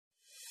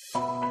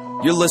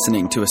You're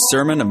listening to a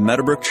sermon of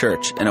Meadowbrook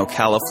Church in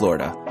Ocala,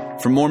 Florida.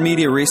 For more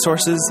media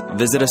resources,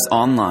 visit us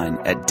online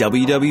at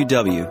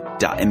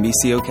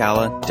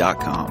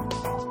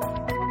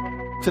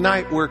www.nbcocala.com.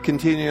 Tonight we're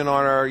continuing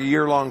on our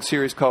year-long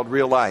series called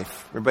Real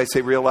Life. Everybody say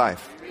Real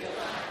Life. Real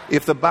Life.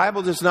 If the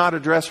Bible does not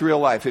address real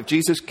life, if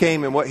Jesus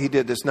came and what he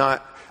did does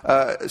not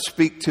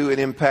speak to and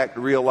impact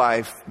real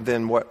life,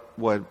 then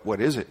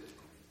what is it?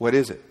 What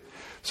is it?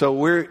 So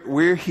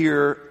we're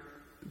here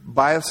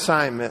by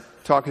assignment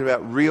talking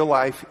about real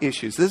life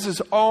issues. This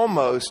is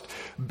almost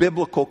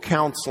biblical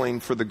counseling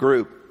for the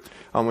group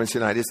on Wednesday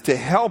night. It's to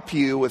help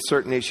you with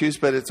certain issues,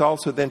 but it's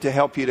also then to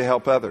help you to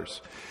help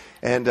others.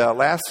 And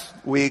last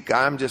week,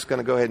 I'm just going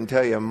to go ahead and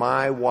tell you,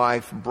 my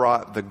wife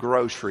brought the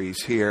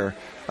groceries here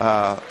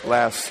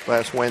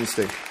last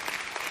Wednesday.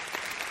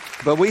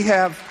 But we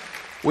have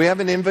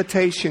an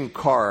invitation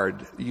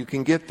card. You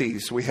can get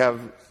these. We have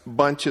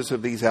bunches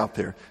of these out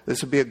there.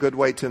 This would be a good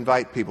way to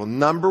invite people.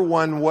 Number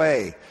one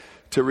way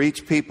to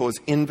reach people is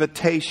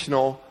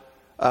invitational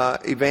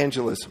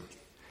evangelism.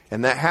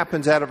 And that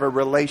happens out of a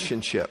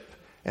relationship.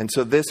 And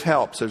so this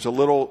helps. There's a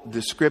little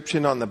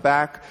description on the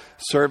back,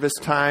 service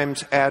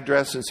times,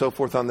 address, and so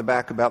forth on the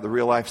back about the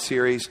Real Life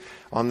series.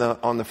 On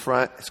the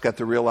front, it's got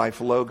the Real Life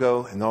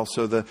logo and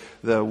also the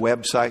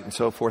website and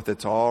so forth.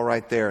 It's all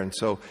right there. And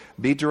so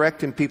be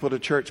directing people to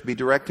church. Be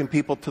directing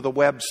people to the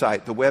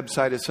website. The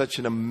website is such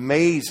an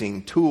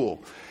amazing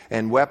tool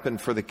and weapon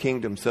for the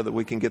kingdom so that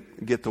we can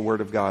get the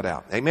Word of God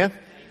out. Amen?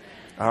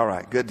 All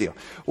right, good deal.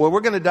 Well, we're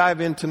going to dive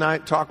in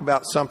tonight, talk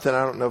about something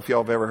I don't know if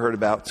y'all have ever heard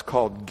about. It's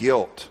called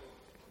guilt.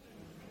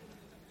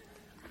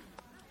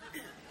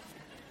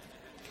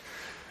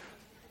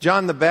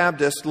 John the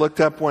Baptist looked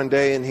up one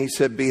day and he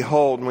said,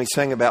 "Behold," and we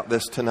sang about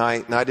this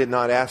tonight, and I did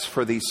not ask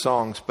for these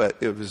songs, but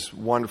it was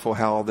wonderful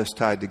how all this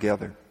tied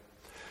together.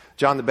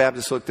 John the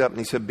Baptist looked up and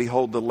he said,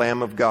 "Behold the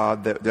Lamb of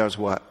God that does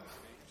what?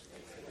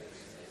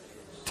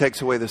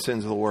 Takes away the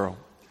sins of the world."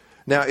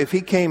 Now, if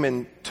he came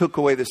and took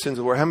away the sins of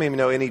the world, how many of you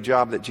know any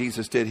job that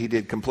Jesus did, he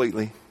did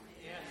completely?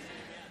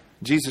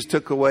 Jesus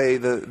took away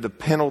the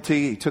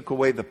penalty. He took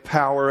away the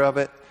power of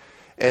it.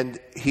 And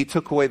he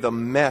took away the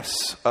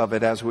mess of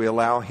it as we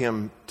allow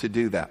him to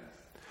do that.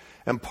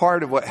 And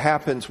part of what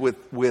happens with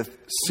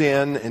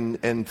sin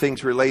and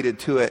things related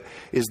to it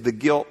is the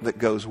guilt that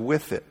goes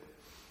with it.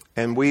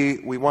 And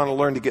we want to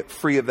learn to get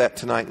free of that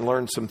tonight and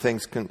learn some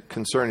things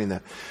concerning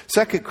that.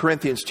 2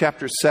 Corinthians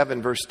chapter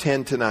 7, verse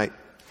 10 tonight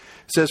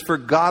says, "For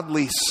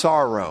godly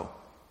sorrow,"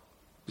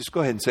 just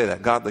go ahead and say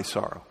that, godly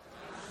sorrow.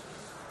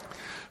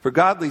 "For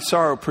godly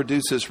sorrow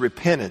produces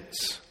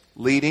repentance,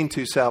 leading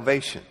to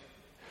salvation,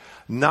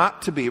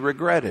 not to be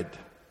regretted.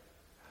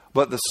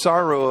 But the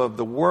sorrow of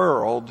the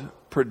world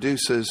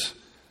produces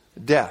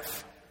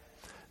death."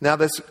 Now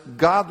this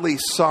godly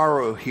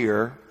sorrow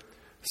here,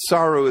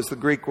 sorrow is the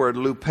Greek word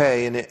lupe,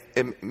 and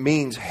it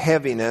means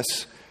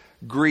heaviness,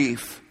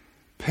 grief,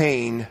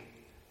 pain,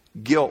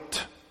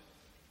 guilt.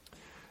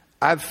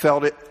 I've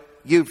felt it.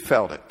 You've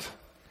felt it.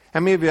 How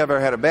many of you ever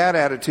had a bad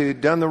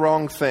attitude, done the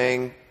wrong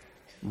thing,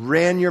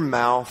 ran your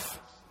mouth,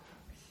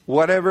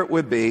 whatever it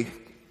would be?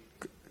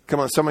 Come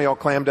on, some of y'all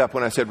clammed up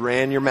when I said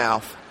ran your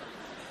mouth.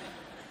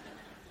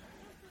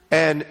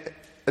 And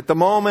at the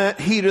moment,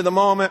 heat of the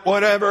moment,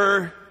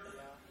 whatever.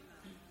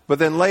 But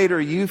then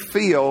later you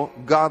feel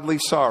godly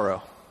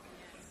sorrow.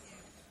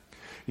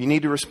 You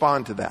need to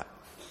respond to that.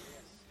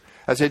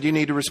 I said you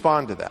need to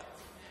respond to that.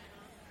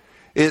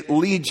 It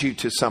leads you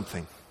to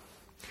something.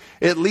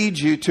 It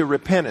leads you to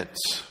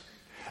repentance.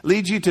 It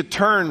leads you to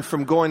turn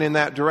from going in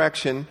that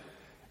direction,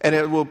 and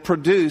it will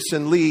produce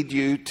and lead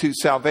you to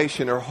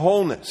salvation or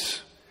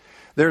wholeness.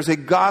 There's a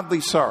godly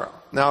sorrow.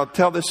 Now, I'll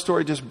tell this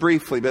story just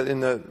briefly, but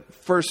in the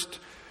first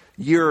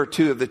year or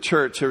two of the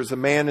church, there was a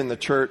man in the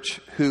church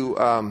who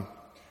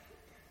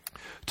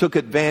took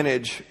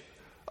advantage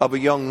of a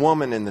young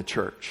woman in the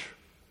church.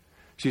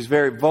 She's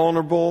very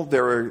vulnerable.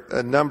 There were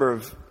a number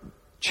of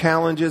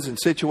challenges and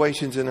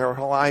situations in her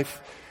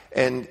life,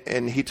 and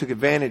he took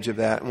advantage of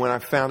that. And when I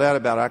found out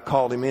about it, I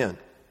called him in.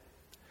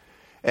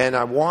 And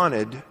I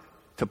wanted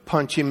to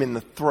punch him in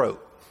the throat.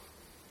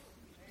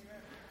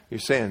 You're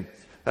saying,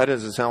 that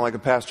doesn't sound like a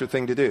pastor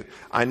thing to do.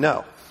 I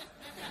know.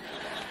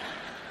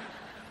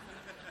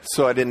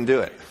 So I didn't do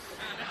it.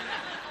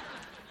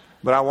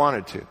 But I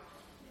wanted to.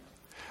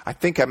 I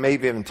think I may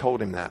have even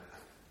told him that.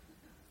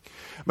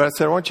 But I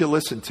said, "I want you to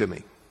listen to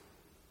me."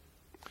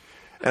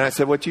 And I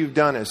said, "What you've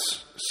done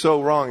is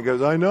so wrong." He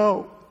goes, I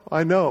know.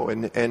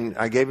 And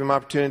I gave him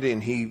opportunity,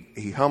 and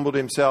he humbled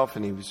himself,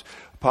 and he was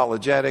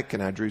apologetic,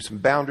 and I drew some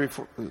boundary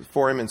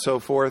for him and so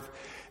forth.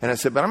 And I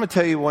said, "But I'm going to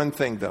tell you one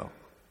thing, though.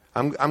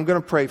 I'm going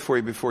to pray for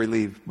you before you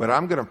leave, but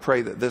I'm going to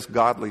pray that this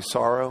godly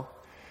sorrow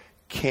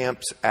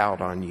camps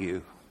out on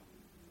you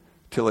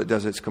till it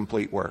does its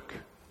complete work."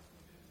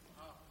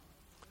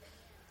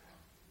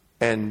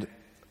 And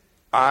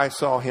I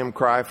saw him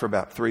cry for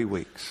about 3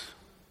 weeks.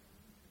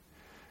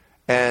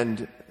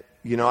 And,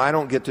 I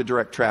don't get to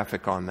direct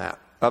traffic on that.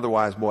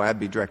 Otherwise, boy, I'd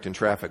be directing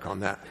traffic on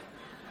that.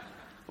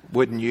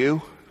 Wouldn't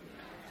you?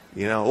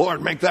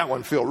 Lord, make that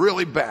one feel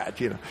really bad,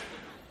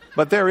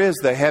 But there is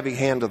the heavy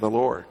hand of the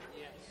Lord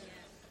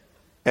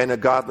and a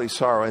godly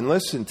sorrow. And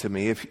listen to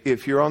me,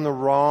 if you're on the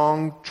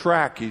wrong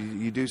track,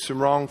 you do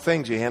some wrong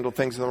things, you handle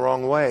things in the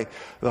wrong way,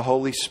 the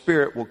Holy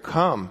Spirit will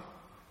come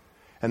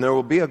and there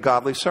will be a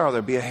godly sorrow.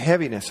 There'll be a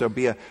heaviness. There'll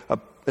be an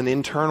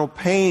internal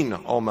pain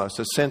almost,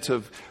 a sense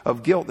of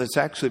guilt that's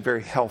actually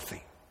very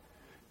healthy.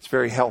 It's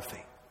very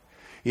healthy.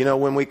 You know,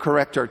 when we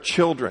correct our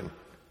children,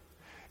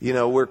 you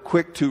know, we're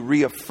quick to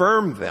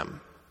reaffirm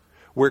them.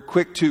 We're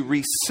quick to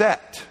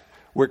reset.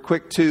 We're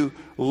quick to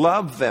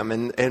love them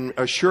and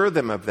assure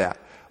them of that.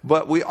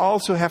 But we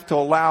also have to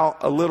allow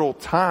a little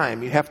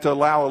time. You have to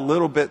allow a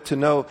little bit to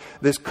know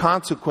this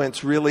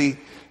consequence really,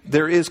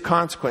 there is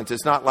consequence.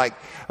 It's not like,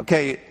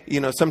 okay, you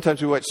know,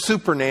 sometimes we watch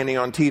Super Nanny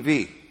on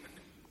TV.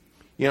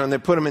 You know, and they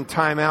put them in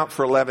timeout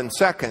for 11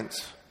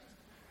 seconds.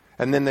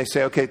 And then they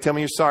say, okay, tell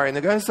me you're sorry. And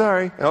they go,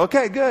 sorry.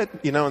 Okay, good.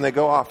 You know, and they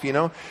go off, you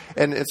know.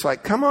 And it's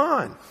like, come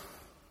on.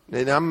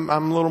 And I'm a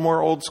little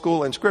more old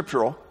school and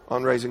scriptural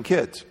on raising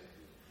kids.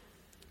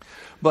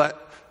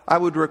 But I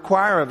would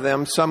require of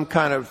them some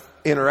kind of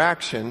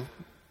interaction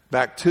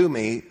back to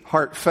me,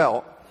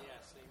 heartfelt.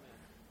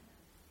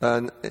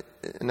 And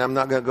I'm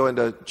not going to go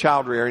into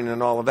child rearing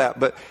and all of that.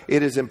 But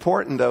it is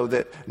important, though,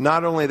 that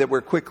not only that we're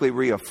quickly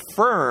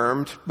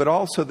reaffirmed, but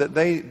also that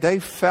they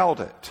felt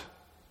it.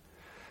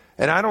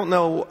 And I don't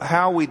know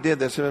how we did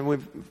this. I mean,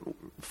 we've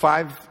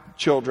 5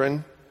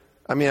 children.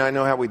 I mean, I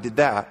know how we did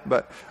that.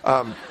 But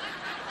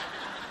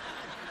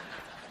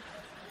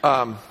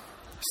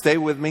stay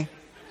with me.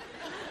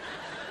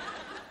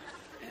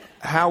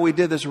 How we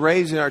did this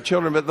raising our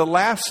children. But the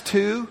last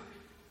 2,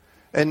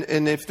 and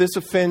if this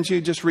offends you,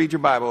 just read your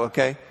Bible,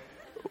 okay?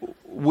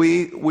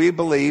 We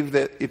believe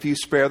that if you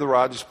spare the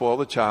rod, you spoil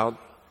the child.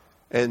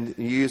 And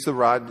you use the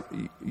rod,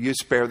 you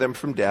spare them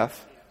from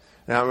death.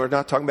 Now, we're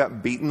not talking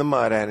about beating the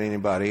mud at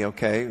anybody,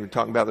 okay? We're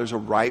talking about there's a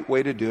right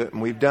way to do it,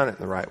 and we've done it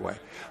the right way.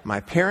 My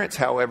parents,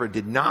 however,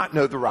 did not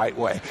know the right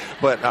way.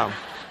 But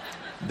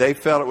they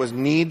felt it was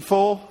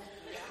needful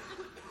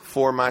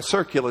for my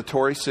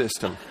circulatory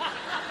system.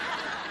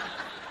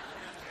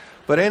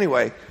 But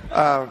anyway,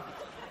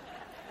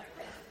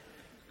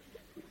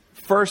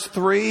 first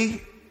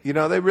 3, you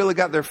know, they really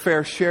got their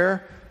fair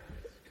share.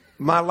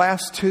 My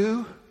last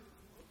 2,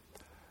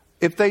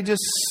 if they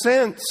just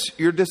sense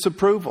your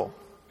disapproval,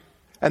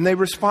 and they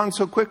respond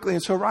so quickly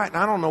and so right, and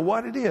I don't know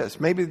what it is.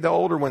 Maybe the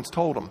older ones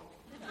told them,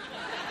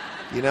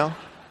 you know?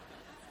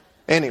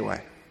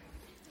 Anyway,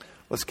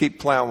 let's keep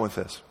plowing with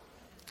this.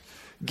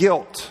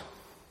 Guilt.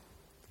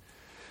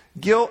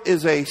 Guilt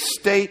is a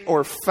state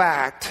or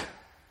fact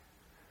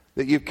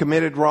that you've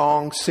committed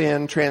wrong,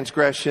 sin,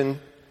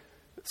 transgression,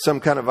 some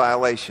kind of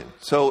violation.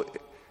 So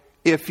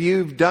if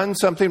you've done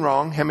something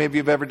wrong, how many of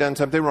you have ever done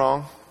something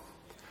wrong?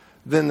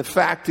 Then the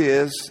fact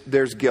is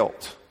there's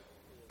guilt.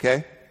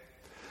 Okay?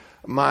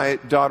 My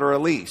daughter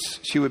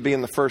Elise, she would be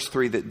in the first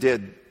 3 that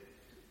did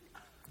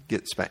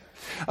get spanked.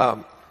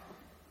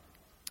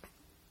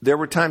 There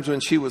were times when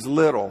she was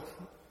little,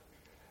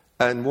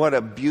 and what a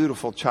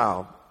beautiful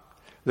child.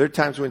 There are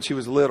times when she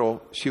was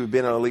little, she would be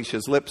in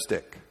Alicia's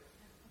lipstick.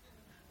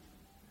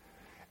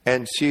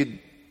 And she'd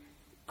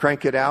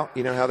crank it out,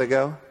 you know how they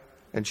go?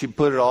 And she'd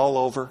put it all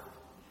over.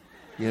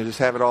 You know, just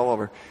have it all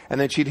over.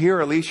 And then she'd hear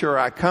Alicia or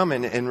I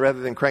coming, and rather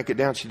than crank it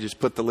down, she'd just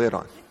put the lid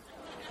on.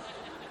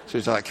 So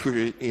it's like,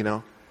 you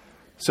know.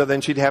 So then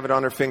she'd have it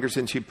on her fingers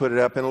and she'd put it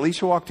up. And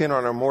Alicia walked in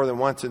on her more than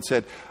once and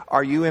said,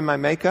 "Are you in my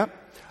makeup?"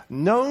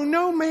 "No,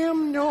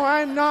 ma'am. No,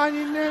 I'm not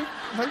in there."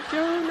 Like,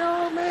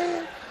 no,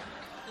 ma'am.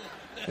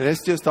 And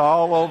it's just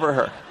all over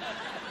her.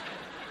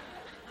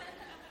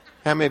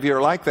 How many of you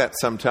are like that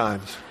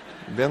sometimes?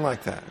 You've been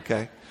like that,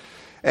 okay?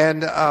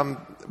 And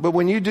but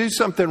when you do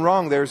something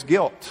wrong, there's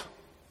guilt.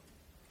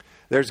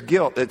 There's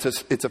guilt. It's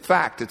a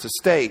fact. It's a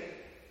state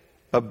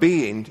of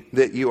being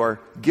that you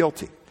are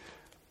guilty.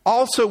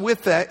 Also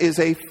with that is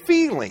a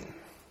feeling.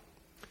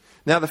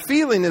 Now the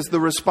feeling is the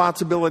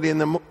responsibility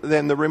and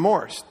the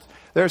remorse.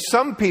 There are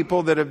some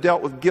people that have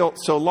dealt with guilt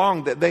so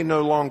long that they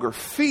no longer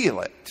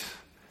feel it.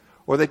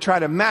 Or they try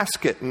to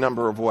mask it in a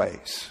number of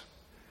ways.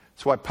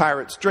 That's why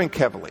pirates drink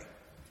heavily.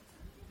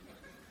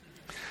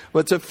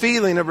 But it's a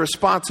feeling of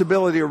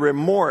responsibility or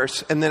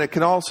remorse, and then it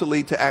can also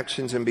lead to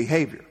actions and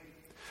behavior.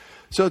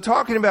 So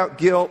talking about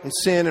guilt and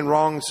sin and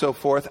wrong and so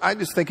forth, I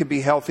just think it'd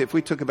be healthy if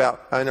we took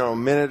about, a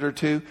minute or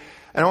 2.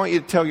 And I want you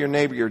to tell your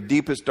neighbor your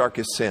deepest,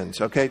 darkest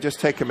sins, okay? Just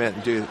take a minute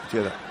and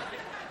do that.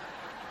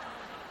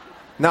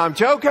 No, I'm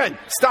joking.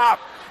 Stop.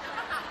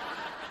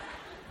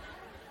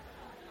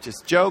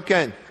 Just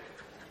joking.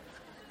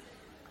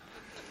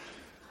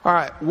 All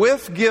right,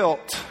 with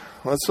guilt,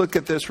 let's look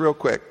at this real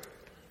quick.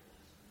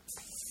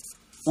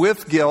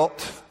 With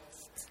guilt,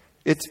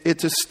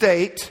 it's a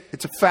state,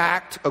 it's a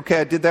fact. Okay,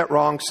 I did that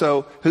wrong,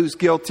 so who's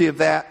guilty of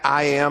that?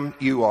 I am,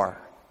 you are.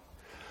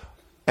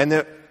 And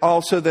then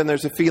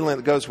there's a feeling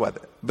that goes with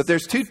it. But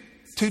there's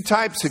two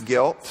types of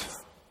guilt.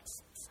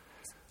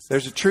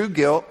 There's a true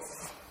guilt,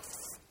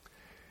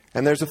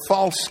 and there's a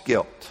false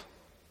guilt.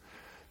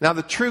 Now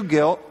the true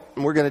guilt,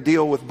 and we're going to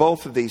deal with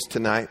both of these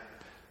tonight.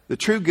 The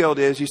true guilt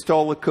is you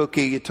stole a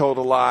cookie, you told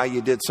a lie,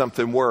 you did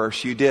something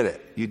worse. You did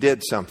it. You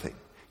did something.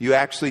 You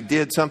actually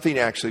did something.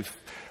 You actually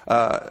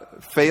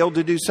failed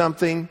to do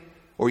something,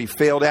 or you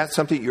failed at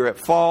something. You're at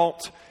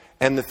fault.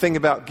 And the thing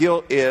about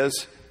guilt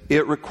is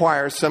it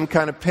requires some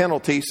kind of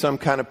penalty, some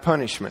kind of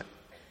punishment.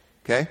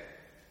 Okay?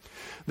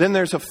 Then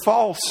there's a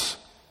false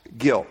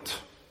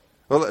guilt.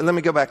 Well, let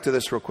me go back to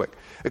this real quick.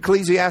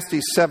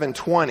 Ecclesiastes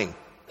 7:20.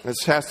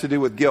 This has to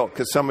do with guilt,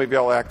 because some of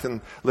y'all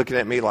are looking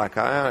at me like,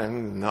 I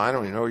don't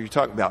even know what you're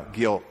talking about.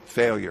 Guilt,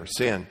 failure,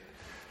 sin.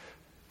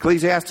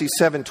 Ecclesiastes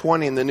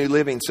 7:20 in the New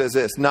Living says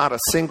this: not a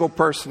single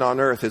person on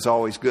earth is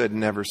always good and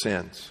never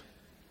sins.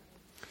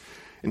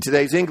 In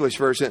today's English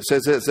version, it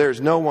says this: there's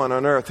no one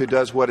on earth who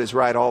does what is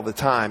right all the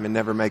time and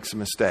never makes a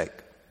mistake.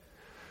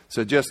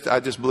 So I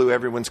just blew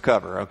everyone's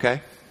cover,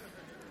 okay?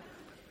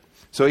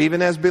 So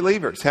even as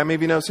believers, how many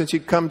of you know since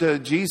you come to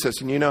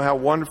Jesus and you know how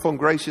wonderful and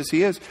gracious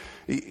He is,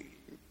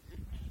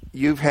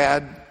 you've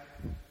had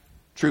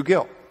true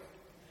guilt?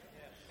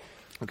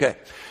 Okay.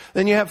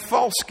 Then you have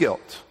false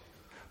guilt.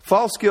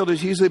 False guilt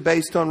is usually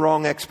based on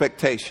wrong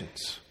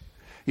expectations.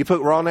 You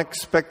put wrong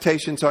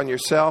expectations on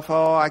yourself.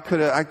 Oh, I could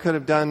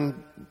have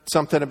done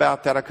something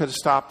about that. I could have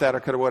stopped that. I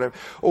could have whatever.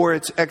 Or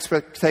it's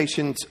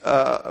expectations,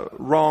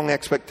 wrong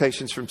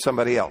expectations from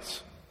somebody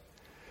else.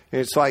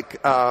 It's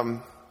like, I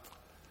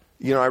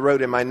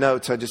wrote in my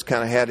notes, I just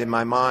kind of had in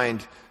my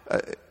mind,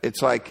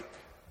 it's like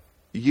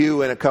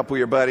you and a couple of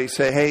your buddies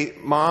say, hey,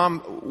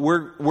 Mom,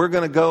 we're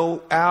going to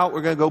go out.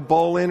 We're going to go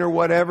bowling or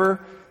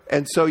whatever.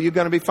 And so you're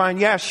going to be fine.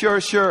 Yeah,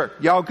 sure.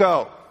 Y'all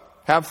go.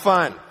 Have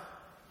fun.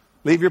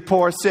 Leave your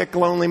poor, sick,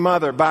 lonely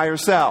mother by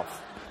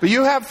herself. But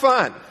you have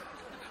fun.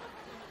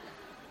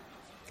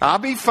 I'll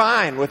be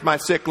fine with my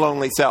sick,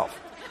 lonely self.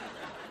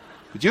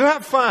 But you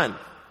have fun.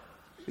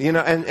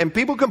 And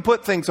people can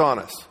put things on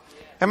us.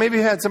 How many of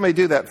you had somebody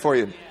do that for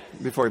you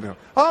before you go?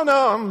 Oh,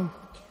 no, I'm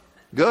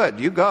good.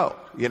 You go,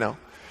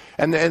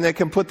 And they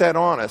can put that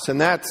on us.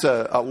 And that's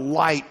a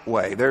light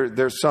way.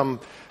 There's some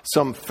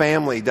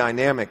family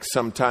dynamics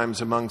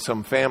sometimes among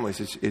some families.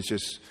 It's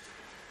just,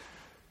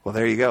 well,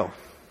 there you go.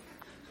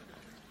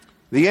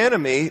 The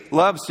enemy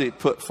loves to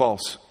put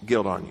false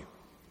guilt on you.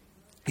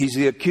 He's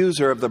the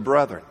accuser of the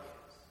brethren.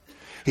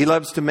 He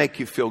loves to make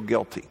you feel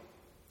guilty.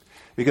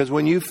 Because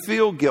when you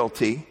feel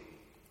guilty,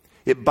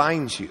 it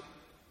binds you.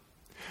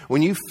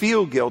 When you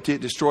feel guilty,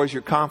 it destroys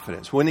your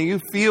confidence. When you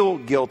feel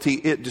guilty,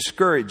 it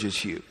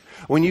discourages you.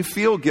 When you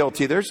feel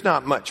guilty, there's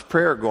not much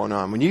prayer going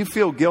on. When you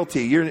feel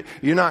guilty, you're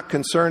not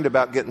concerned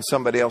about getting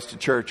somebody else to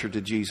church or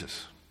to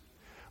Jesus.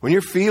 When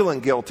you're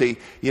feeling guilty,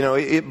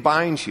 it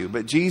binds you.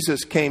 But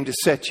Jesus came to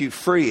set you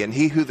free. And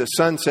he who the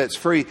Son sets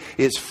free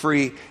is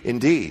free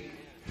indeed.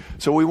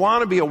 So we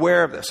want to be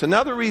aware of this.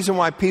 Another reason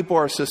why people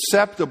are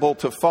susceptible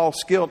to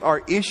false guilt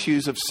are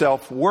issues of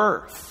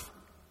self-worth.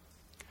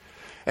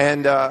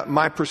 And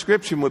my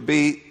prescription would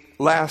be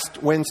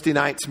last Wednesday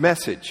night's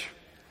message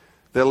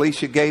that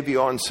Alicia gave you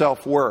on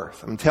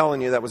self-worth. I'm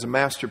telling you, that was a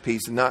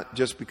masterpiece, and not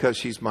just because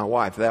she's my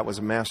wife. That was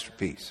a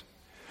masterpiece.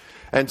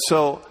 And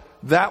so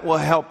that will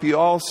help you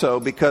also,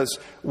 because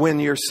when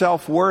your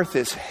self-worth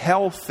is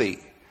healthy,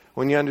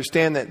 when you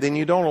understand that, then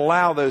you don't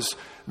allow those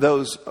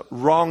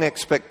wrong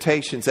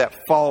expectations,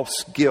 that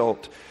false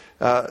guilt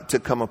to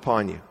come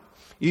upon you.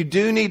 You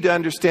do need to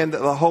understand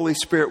that the Holy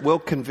Spirit will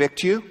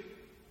convict you.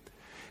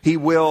 He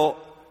will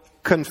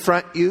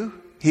confront you.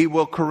 He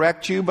will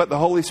correct you, but the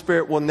Holy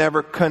Spirit will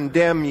never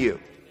condemn you.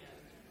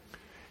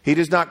 He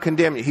does not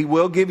condemn you. He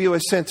will give you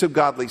a sense of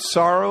godly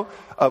sorrow,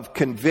 of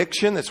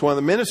conviction. That's one of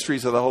the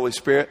ministries of the Holy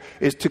Spirit,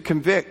 is to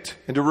convict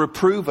and to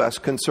reprove us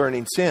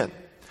concerning sin.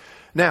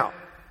 Now,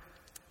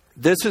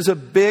 this is a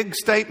big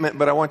statement,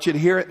 but I want you to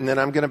hear it, and then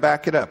I'm going to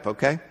back it up,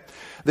 okay?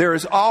 There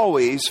is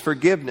always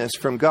forgiveness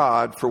from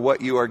God for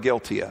what you are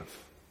guilty of.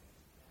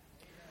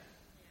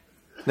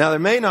 Now, there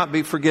may not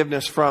be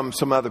forgiveness from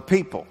some other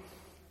people.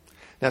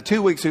 Now,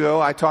 2 weeks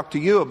ago, I talked to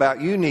you about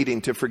you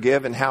needing to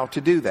forgive and how to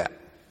do that,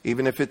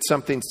 even if it's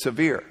something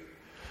severe.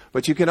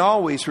 But you can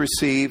always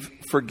receive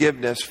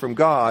forgiveness from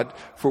God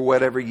for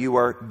whatever you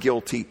are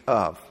guilty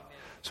of.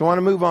 So I want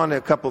to move on to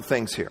a couple of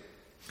things here.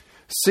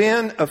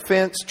 Sin,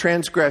 offense,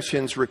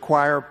 transgressions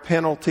require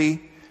penalty.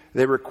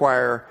 They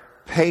require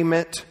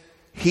payment.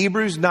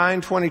 Hebrews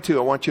 9:22.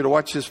 I want you to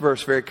watch this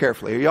verse very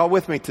carefully. Are y'all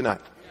with me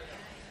tonight?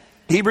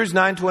 Hebrews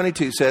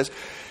 9:22 says,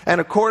 and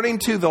according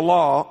to the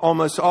law,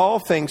 almost all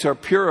things are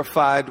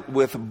purified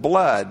with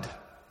blood.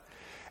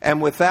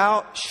 And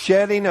without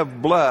shedding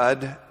of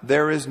blood,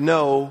 there is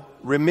no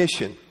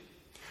remission.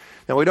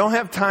 Now, we don't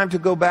have time to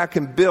go back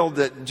and build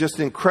that just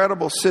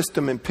incredible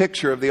system and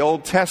picture of the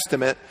Old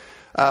Testament,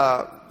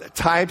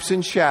 types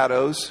and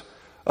shadows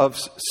of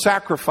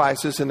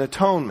sacrifices and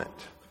atonement.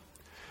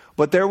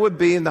 But there would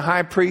be, and the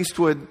high priest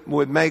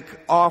would make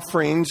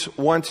offerings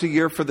once a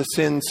year for the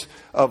sins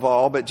of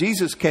all. But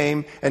Jesus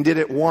came and did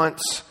it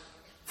once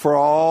for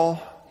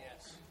all.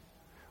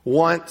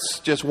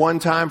 Once, just one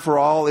time for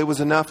all. It was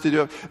enough to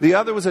do it. The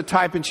other was a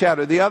type and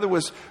shadow. The other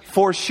was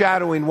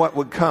foreshadowing what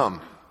would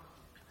come.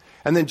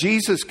 And then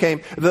Jesus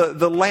came,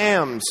 the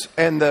lambs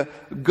and the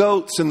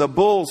goats and the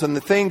bulls and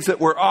the things that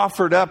were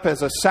offered up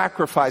as a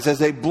sacrifice,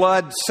 as a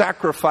blood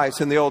sacrifice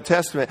in the Old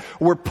Testament,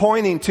 were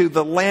pointing to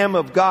the Lamb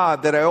of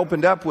God that I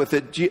opened up with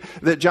it,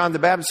 that John the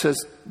Baptist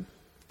says,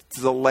 it's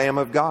the Lamb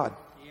of God.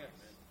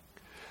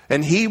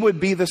 And He would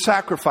be the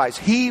sacrifice.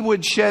 He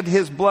would shed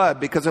His blood,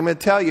 because I'm going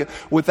to tell you,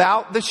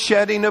 without the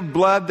shedding of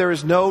blood, there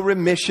is no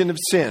remission of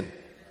sin.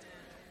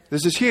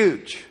 This is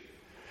huge.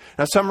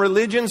 Now, some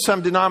religions,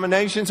 some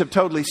denominations have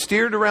totally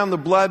steered around the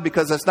blood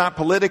because that's not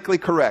politically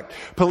correct.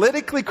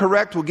 Politically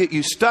correct will get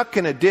you stuck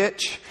in a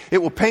ditch.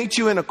 It will paint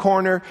you in a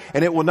corner,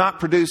 and it will not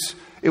produce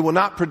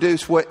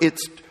what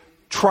it's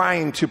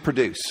trying to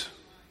produce.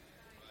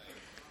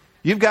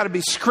 You've got to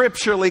be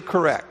scripturally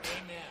correct.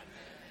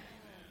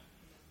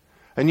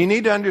 And you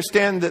need to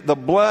understand that the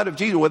blood of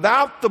Jesus,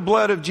 without the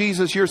blood of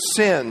Jesus, your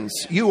sins,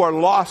 you are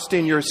lost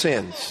in your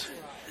sins.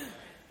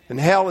 And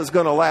hell is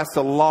going to last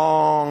a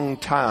long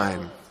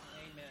time.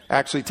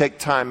 Actually, take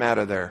time out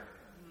of there,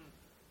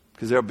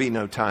 because there'll be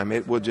no time.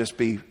 It will just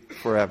be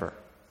forever.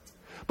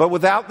 But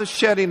without the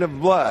shedding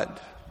of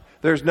blood,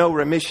 there's no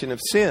remission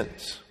of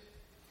sins.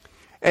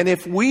 And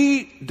if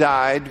we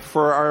died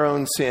for our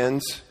own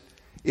sins,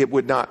 it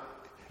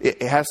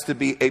has to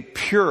be a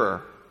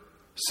pure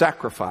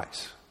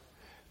sacrifice.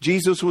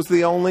 Jesus was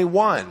the only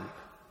one.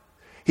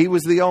 He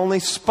was the only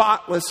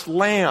spotless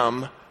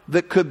lamb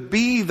that could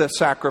be the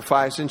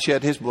sacrifice and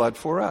shed His blood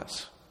for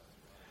us.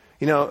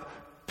 You know,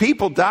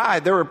 people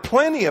died. There were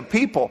plenty of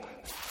people,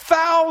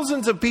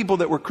 thousands of people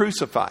that were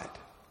crucified.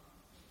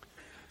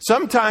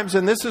 Sometimes,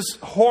 and this is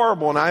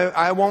horrible, and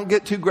I won't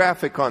get too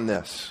graphic on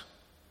this.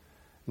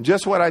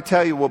 Just what I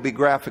tell you will be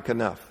graphic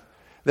enough.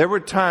 There were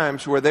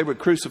times where they would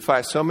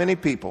crucify so many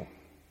people,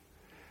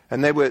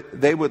 and they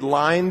would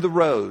line the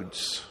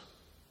roads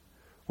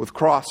with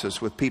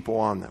crosses with people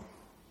on them.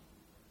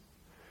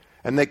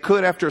 And they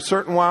could, after a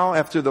certain while,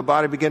 after the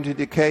body began to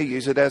decay,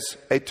 use it as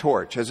a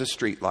torch, as a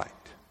street light.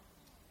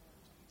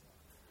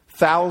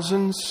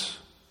 Thousands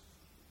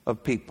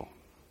of people.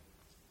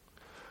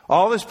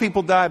 All those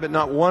people died, but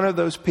not one of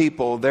those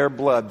people, their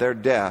blood, their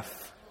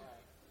death,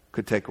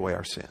 could take away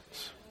our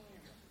sins.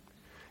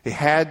 It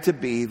had to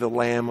be the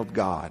Lamb of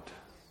God,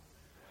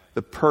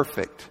 the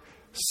perfect,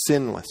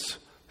 sinless,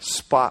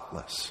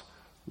 spotless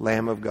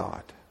Lamb of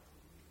God.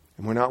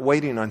 And we're not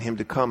waiting on Him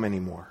to come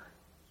anymore.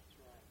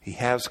 He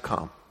has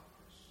come.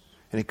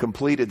 And He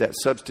completed that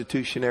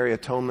substitutionary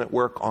atonement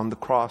work on the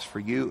cross for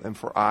you and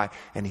for I.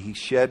 And He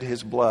shed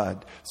His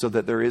blood so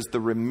that there is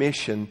the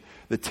remission,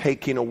 the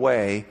taking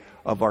away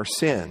of our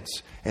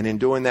sins. And in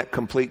doing that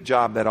complete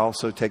job, that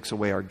also takes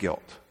away our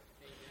guilt.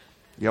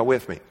 Y'all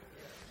with me?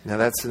 Now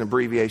that's an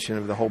abbreviation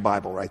of the whole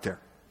Bible right there.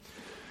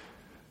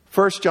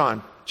 1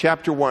 John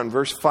chapter 1,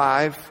 verse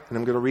 5. And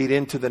I'm going to read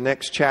into the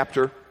next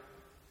chapter.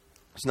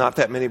 It's not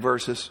that many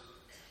verses.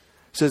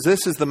 It says,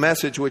 "This is the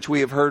message which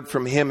we have heard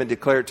from Him and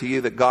declare to you,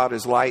 that God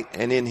is light,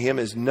 and in Him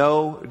is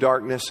no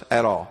darkness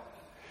at all.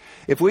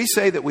 If we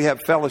say that we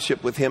have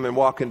fellowship with Him and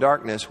walk in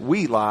darkness,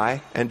 we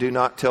lie and do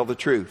not tell the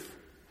truth.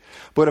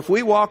 But if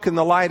we walk in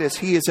the light as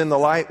He is in the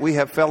light, we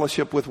have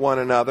fellowship with one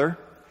another."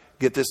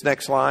 Get this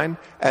next line.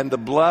 "And the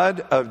blood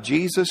of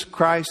Jesus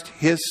Christ,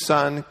 His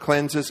Son,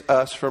 cleanses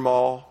us from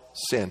all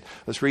sin."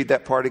 Let's read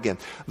that part again.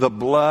 The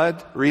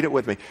blood, read it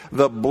with me.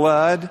 The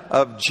blood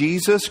of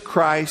Jesus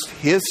Christ,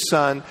 His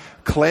Son,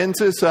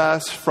 cleanses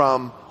us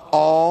from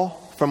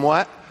all, from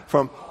what?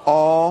 From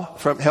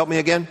help me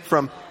again,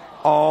 from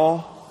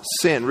all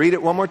sin. Read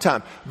it one more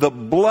time. The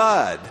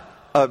blood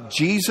of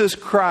Jesus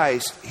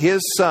Christ,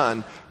 His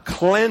Son,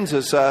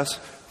 cleanses us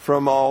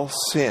from all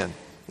sin.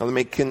 Now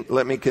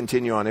let me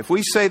continue on. If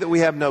we say that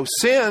we have no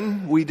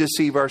sin, we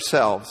deceive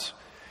ourselves,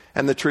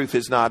 and the truth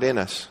is not in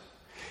us.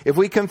 If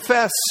we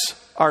confess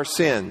our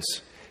sins,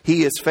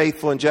 He is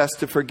faithful and just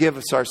to forgive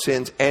us our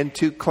sins and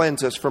to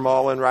cleanse us from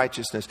all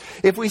unrighteousness.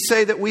 If we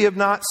say that we have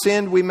not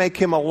sinned, we make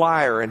Him a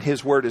liar, and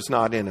His word is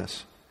not in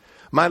us.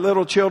 My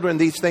little children,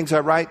 these things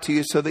I write to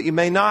you so that you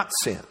may not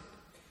sin.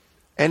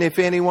 And if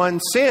anyone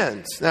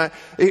sins, now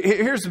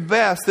here's the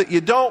best, that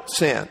you don't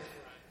sin.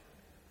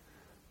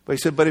 But He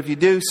said, but if you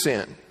do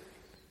sin,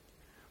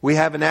 we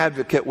have an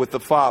advocate with the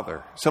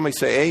Father. Somebody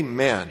say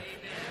amen.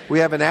 We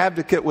have an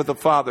advocate with the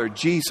Father,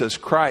 Jesus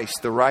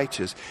Christ, the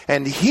righteous.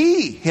 And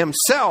He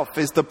Himself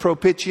is the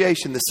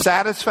propitiation, the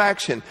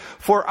satisfaction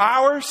for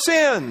our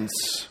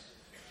sins.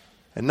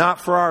 And not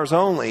for ours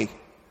only,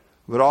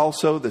 but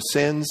also the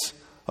sins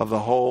of the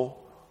whole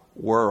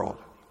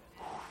world.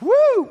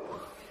 Woo!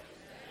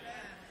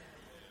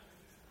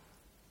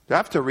 Do I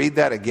have to read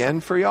that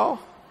again for y'all?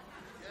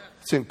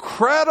 It's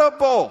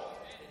incredible.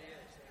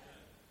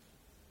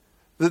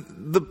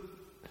 The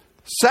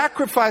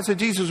sacrifice of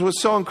Jesus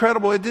was so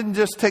incredible, it didn't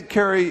just take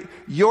care of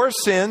your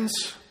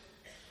sins.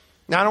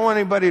 Now, I don't want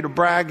anybody to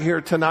brag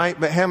here tonight,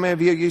 but how many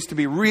of you used to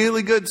be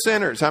really good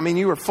sinners? I mean,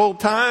 you were full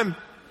time.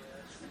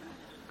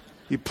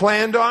 You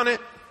planned on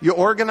it. You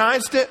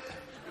organized it.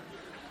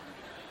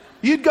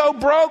 You'd go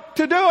broke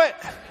to do it.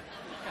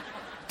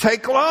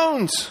 Take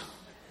loans.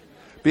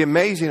 Be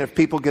amazing if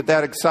people get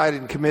that excited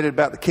and committed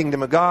about the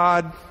kingdom of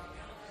God.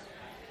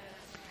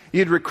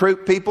 You'd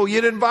recruit people.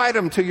 You'd invite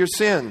them to your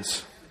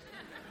sins.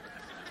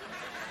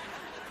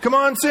 Come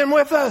on, sin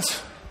with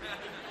us.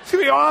 It's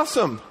going to be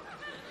awesome.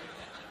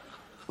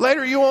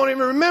 Later, you won't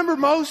even remember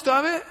most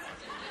of it.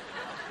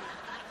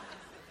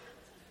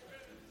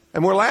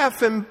 And we're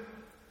laughing.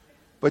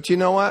 But you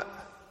know what?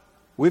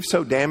 We've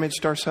so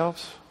damaged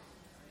ourselves.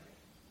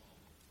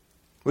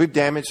 We've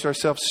damaged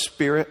ourselves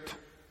spirit.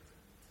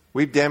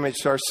 We've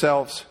damaged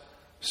ourselves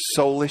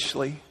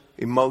soulishly,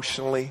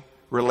 emotionally,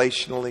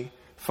 relationally,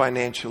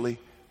 financially,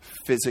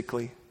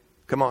 physically.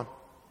 Come on.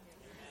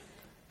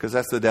 Because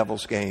that's the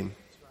devil's game.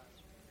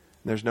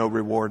 There's no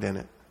reward in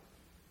it.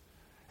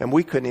 And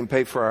we couldn't even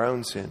pay for our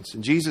own sins.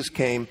 And Jesus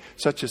came,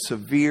 such a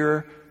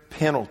severe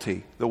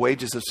penalty. The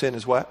wages of sin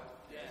is what?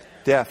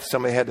 Death.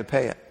 Somebody had to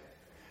pay it.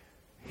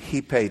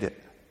 He paid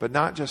it. But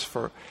not just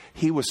for,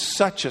 he was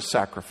such a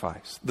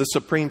sacrifice, the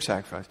supreme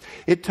sacrifice.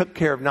 It took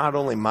care of not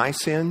only my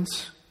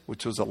sins,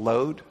 which was a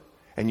load,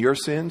 and your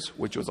sins,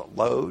 which was a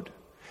load,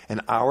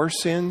 and our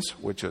sins,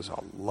 which was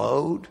a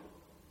load,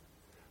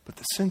 but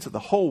the sins of the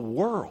whole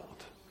world.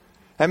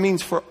 That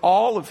means for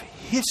all of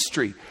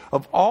history,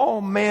 of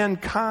all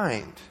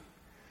mankind,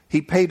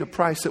 he paid a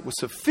price that was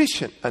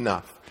sufficient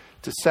enough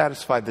to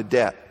satisfy the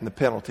debt and the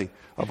penalty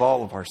of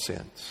all of our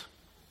sins.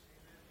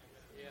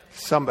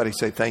 Somebody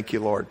say, thank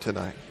you, Lord,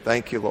 tonight.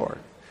 Thank you, Lord.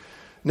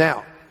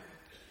 Now,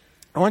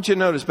 I want you to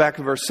notice back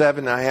in verse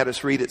 7, I had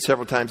us read it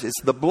several times.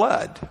 It's the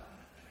blood.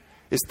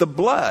 It's the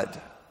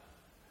blood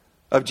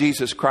of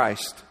Jesus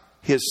Christ,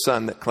 his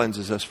Son, that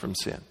cleanses us from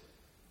sin.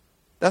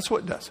 That's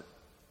what does it.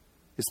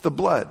 It's the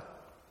blood.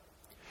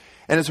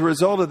 And as a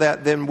result of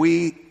that, then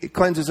it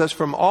cleanses us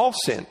from all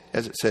sin,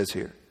 as it says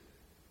here.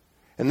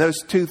 And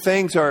those two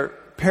things are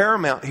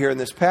paramount here in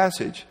this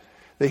passage.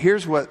 That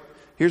here's what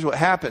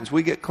happens.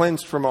 We get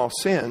cleansed from all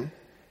sin,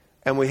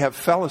 and we have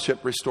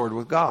fellowship restored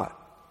with God.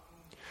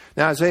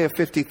 Now, Isaiah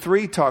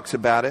 53 talks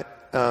about it,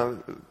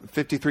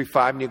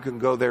 53:5, and you can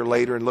go there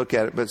later and look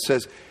at it. But it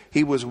says,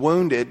 he was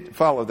wounded,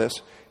 follow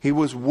this, he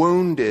was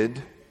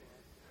wounded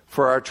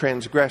for our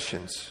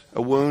transgressions.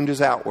 A wound is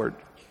outward.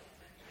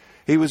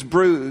 He was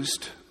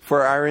bruised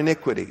for our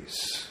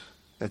iniquities.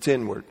 That's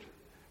inward.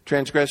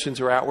 Transgressions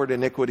are outward,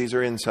 iniquities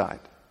are inside.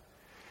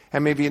 How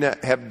many of you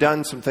have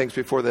done some things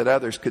before that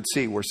others could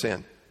see were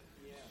sin?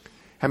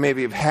 How many of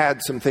you have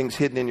had some things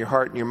hidden in your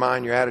heart and your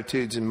mind, your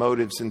attitudes and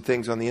motives and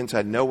things on the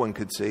inside no one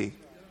could see,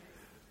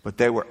 but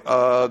they were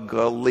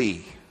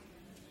ugly?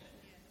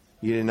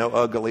 You didn't know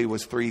ugly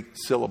was 3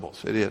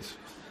 syllables. It is.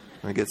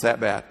 When it gets that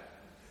bad.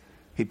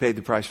 He paid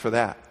the price for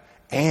that.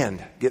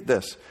 And, get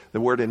this, the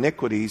word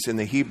iniquities in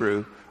the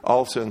Hebrew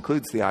also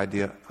includes the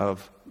idea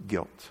of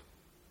guilt.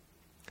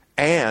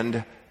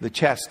 And the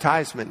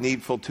chastisement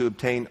needful to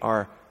obtain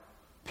our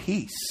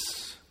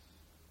peace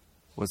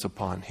was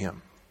upon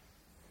him.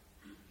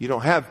 You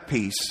don't have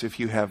peace if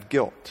you have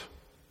guilt.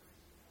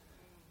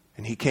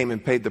 And he came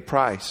and paid the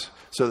price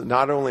so that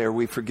not only are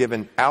we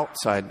forgiven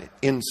outside and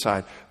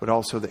inside, but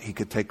also that he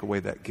could take away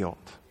that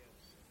guilt.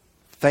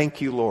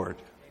 Thank you, Lord.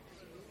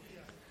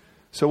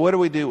 So what do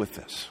we do with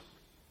this?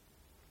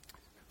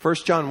 1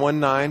 John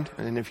 1:9,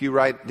 and if you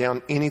write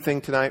down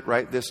anything tonight,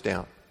 write this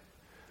down.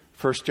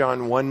 1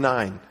 John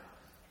 1:9.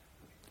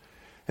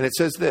 And it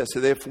says this,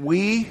 that if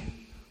we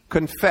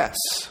confess,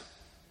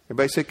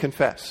 everybody say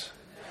confess.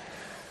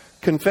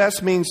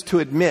 Confess means to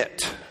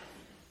admit,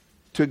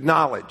 to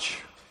acknowledge,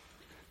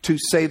 to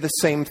say the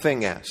same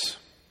thing as.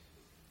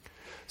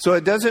 So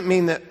it doesn't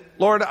mean that,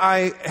 Lord,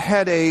 I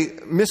had a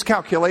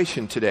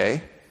miscalculation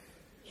today.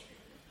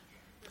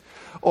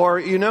 Or,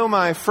 you know,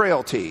 my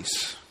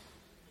frailties.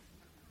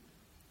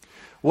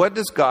 What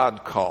does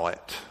God call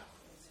it?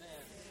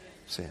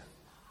 Sin.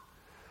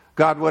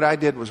 God, what I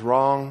did was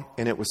wrong,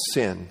 and it was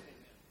sin.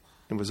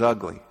 It was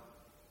ugly.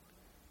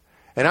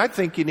 And I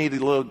think you need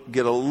to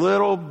get a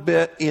little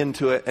bit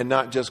into it and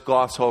not just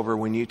gloss over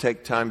when you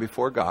take time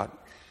before God.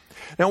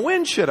 Now,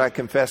 when should I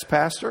confess,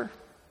 Pastor?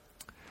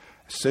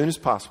 As soon as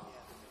possible.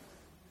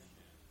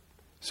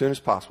 As soon as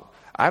possible.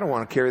 I don't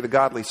want to carry the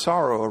godly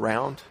sorrow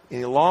around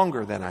any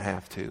longer than I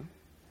have to.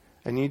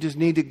 And you just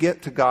need to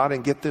get to God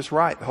and get this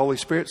right. The Holy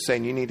Spirit's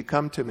saying, you need to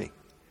come to me.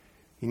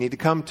 You need to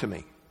come to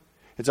me.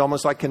 It's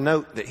almost like a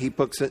note that he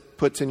puts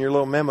in your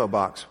little memo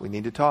box. We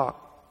need to talk.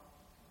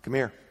 Come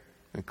here.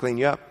 I'm going to clean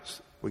you up.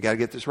 We got to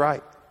get this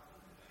right.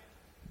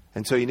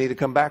 And so you need to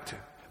come back to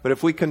it. But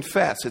if we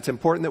confess, it's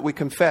important that we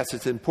confess.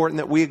 It's important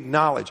that we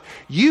acknowledge.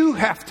 You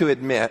have to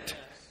admit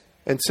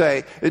and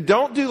say,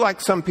 don't do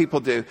like some people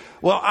do.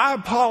 Well, I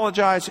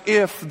apologize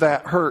if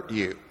that hurt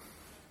you.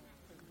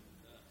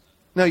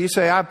 No, you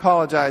say, I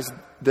apologize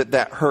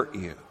that hurt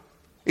you.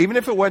 Even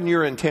if it wasn't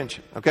your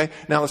intention. Okay?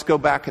 Now let's go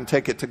back and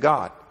take it to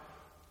God.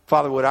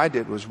 Father, what I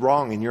did was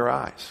wrong in your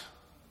eyes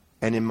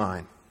and in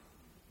mine.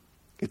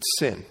 It's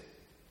sin.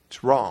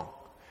 It's wrong.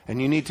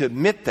 And you need to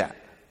admit that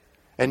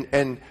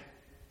and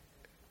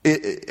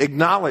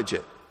acknowledge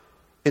it.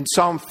 In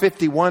Psalm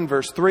 51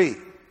 verse 3,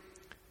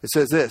 it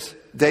says this.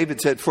 David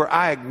said, for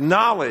I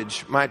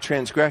acknowledge my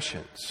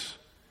transgressions.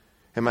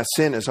 and my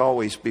sin is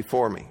always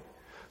before me.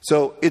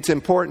 So it's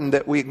important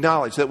that we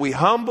acknowledge, that we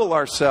humble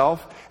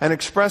ourselves and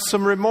express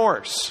some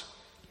remorse.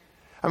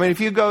 I mean, if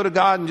you go to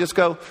God and just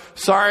go,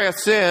 sorry, I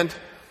sinned.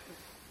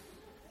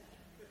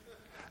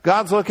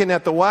 God's looking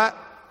at the what?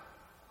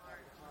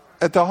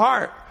 At the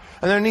heart.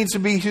 And there needs to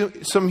be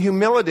some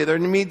humility. There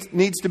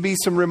needs to be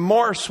some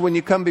remorse when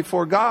you come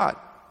before God.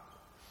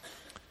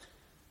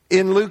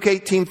 In Luke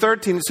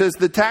 18:13, it says,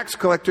 the tax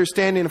collector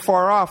standing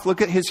afar off,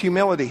 look at his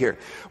humility here,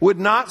 would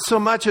not so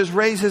much as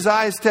raise his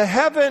eyes to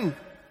heaven,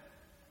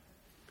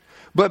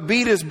 but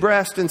beat his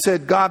breast and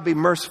said, God, be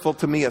merciful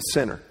to me, a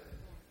sinner.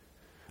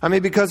 I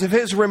mean, because of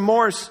his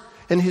remorse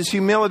and his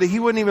humility, he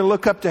wouldn't even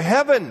look up to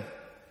heaven.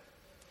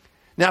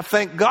 Now,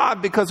 thank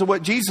God, because of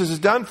what Jesus has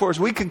done for us,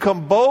 we can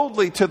come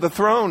boldly to the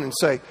throne and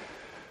say,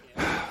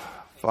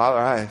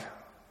 Father,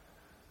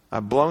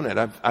 I've blown it.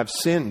 I've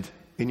sinned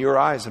in your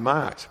eyes and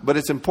my eyes. But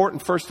it's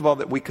important, first of all,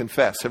 that we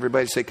confess.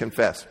 Everybody say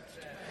confess.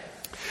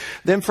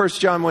 Then 1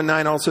 John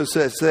 1:9 also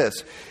says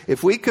this.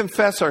 If we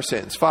confess our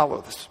sins,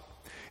 follow this.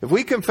 If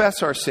we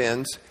confess our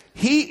sins,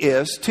 he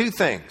is two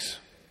things.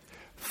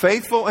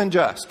 Faithful and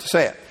just.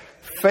 Say it.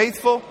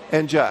 Faithful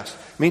and just.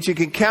 Means you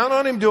can count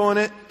on him doing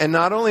it. And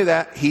not only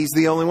that, he's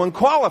the only one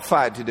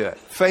qualified to do it.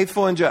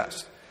 Faithful and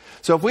just.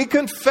 So if we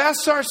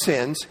confess our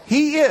sins,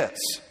 he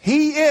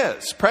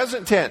is,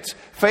 present tense,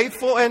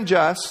 faithful and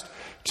just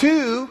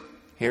to,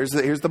 here's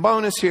the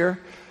bonus here,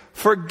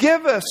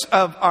 forgive us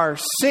of our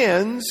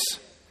sins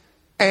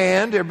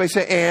and, everybody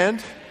say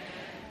and,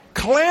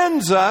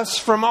 cleanse us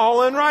from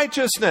all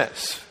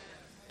unrighteousness.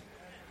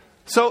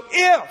 So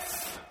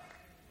if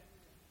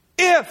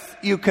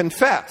you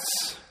confess,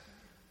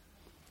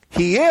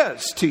 he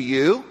is to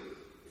you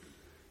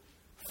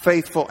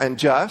faithful and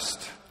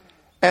just,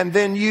 and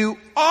then you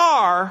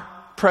are,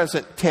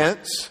 present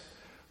tense,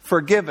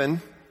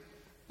 forgiven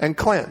and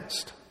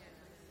cleansed.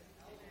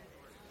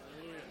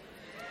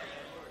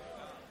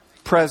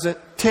 Present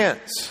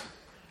tense.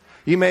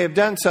 You may have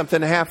done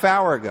something a half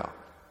hour ago,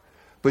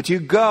 but you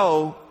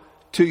go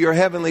to your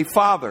Heavenly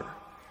Father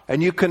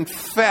and you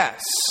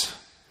confess.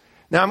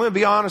 Now, I'm going to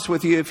be honest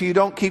with you. If you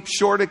don't keep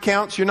short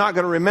accounts, you're not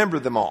going to remember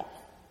them all.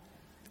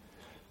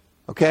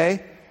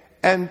 Okay?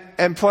 And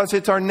plus,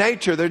 it's our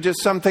nature. There are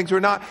just some things we're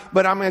not.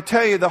 But I'm going to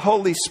tell you, the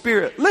Holy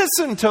Spirit,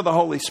 listen to the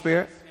Holy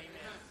Spirit.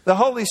 The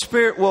Holy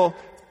Spirit will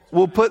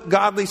put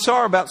godly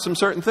sorrow about some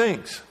certain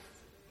things.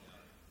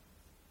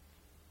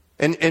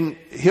 And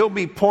he'll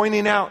be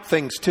pointing out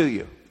things to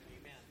you.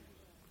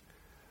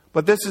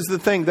 But this is the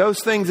thing.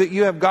 Those things that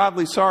you have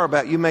godly sorrow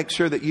about, you make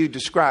sure that you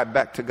describe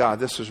back to God.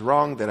 This is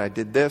wrong, that I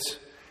did this.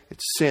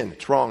 It's sin.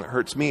 It's wrong. It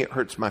hurts me. It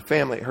hurts my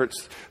family. It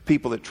hurts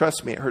people that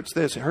trust me. It hurts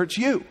this. It hurts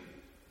you.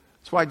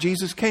 That's why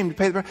Jesus came to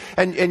pay the price.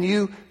 And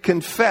you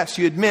confess,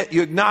 you admit,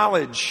 you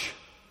acknowledge.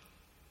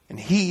 And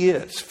he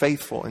is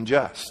faithful and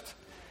just.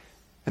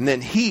 And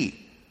then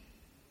he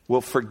will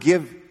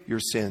forgive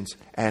your sins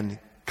and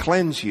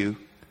cleanse you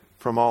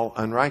from all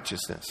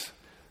unrighteousness.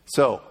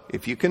 So,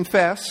 if you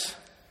confess,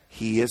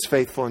 he is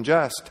faithful and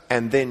just,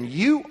 and then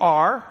you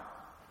are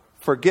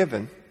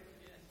forgiven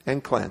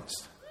and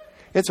cleansed.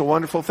 It's a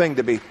wonderful thing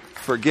to be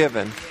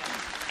forgiven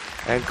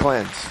and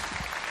cleansed.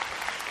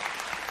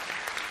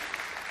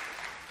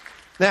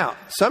 Now,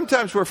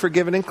 sometimes we're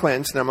forgiven and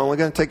cleansed, and I'm only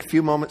going to take a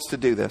few moments to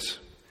do this.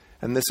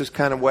 And this is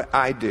kind of what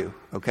I do,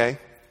 okay?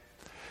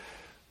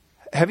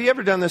 Have you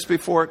ever done this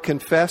before?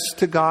 Confessed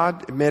to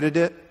God, admitted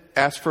it,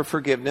 asked for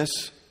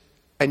forgiveness,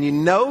 and you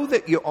know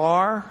that you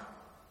are,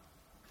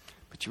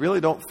 but you really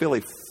don't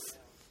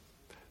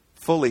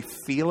fully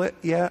feel it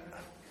yet?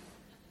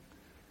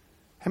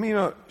 How many of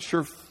you know it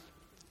sure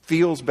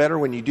feels better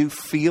when you do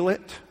feel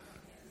it?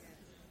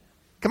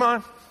 Come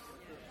on.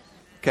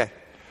 Okay.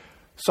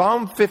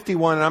 Psalm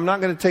 51, and I'm not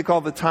going to take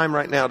all the time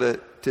right now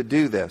to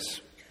do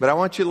this, but I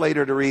want you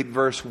later to read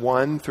verse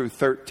 1 through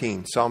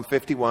 13. Psalm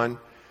 51,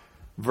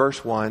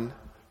 verse 1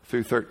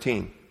 through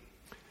 13.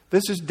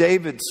 This is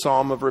David's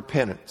psalm of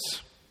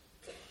repentance.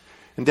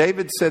 And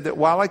David said that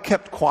while I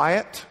kept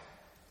quiet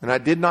and I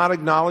did not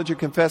acknowledge or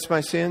confess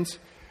my sins,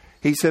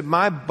 he said,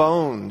 my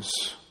bones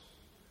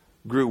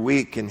grew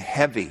weak and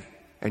heavy,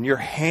 and your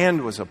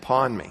hand was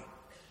upon me.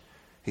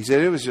 He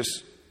said, it was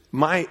just,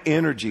 my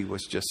energy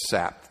was just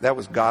sapped. That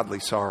was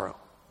godly sorrow.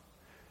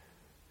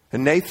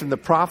 And Nathan the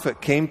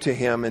prophet came to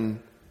him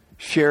and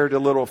shared a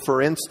little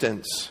for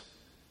instance.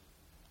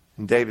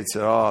 And David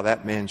said, oh,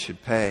 that man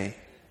should pay.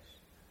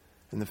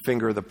 And the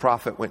finger of the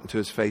prophet went into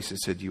his face and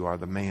said, you are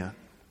the man.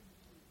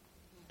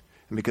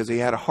 And because he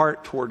had a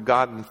heart toward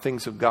God and the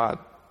things of God,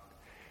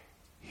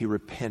 he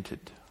repented.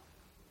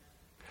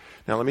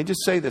 Now, let me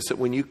just say this, that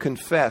when you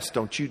confess,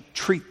 don't you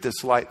treat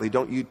this lightly.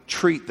 Don't you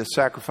treat the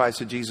sacrifice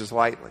of Jesus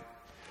lightly.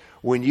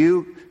 When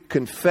you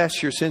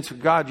confess your sins to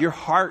God, your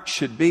heart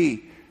should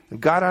be,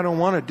 God, I don't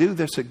want to do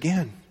this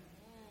again.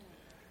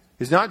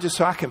 It's not just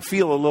so I can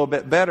feel a little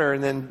bit better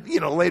and then,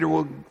 later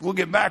we'll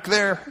get back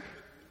there.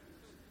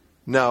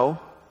 No.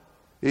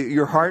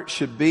 Your heart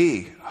should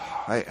be,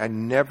 I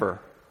never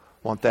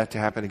want that to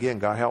happen again.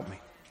 God help me.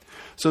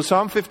 So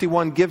Psalm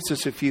 51 gives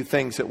us a few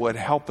things that would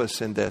help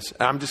us in this.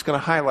 I'm just going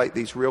to highlight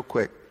these real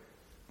quick.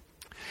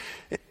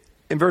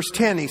 In verse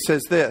 10, he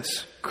says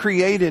this,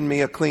 create in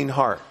me a clean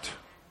heart.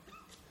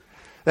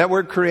 That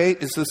word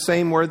create is the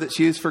same word that's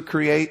used for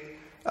create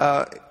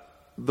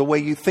the way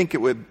you think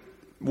it would,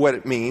 what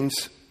it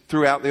means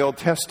throughout the Old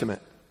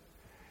Testament.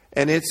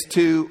 And it's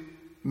to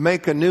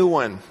make a new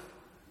one.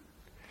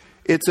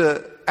 It's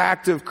an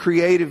act of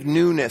creative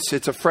newness.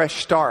 It's a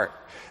fresh start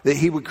that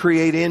he would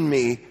create in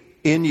me,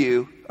 in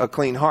you, a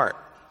clean heart.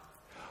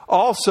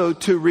 Also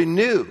to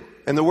renew.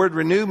 And the word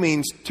renew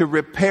means to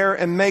repair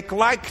and make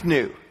like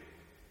new.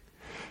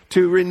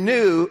 To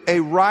renew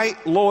a right,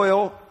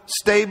 loyal,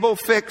 stable,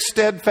 fixed,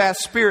 steadfast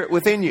spirit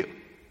within you.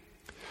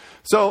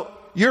 So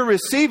you're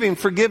receiving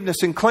forgiveness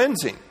and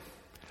cleansing.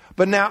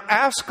 But now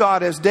ask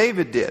God as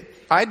David did.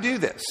 I do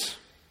this.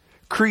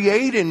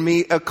 Create in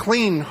me a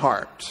clean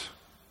heart.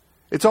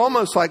 It's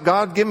almost like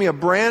God, give me a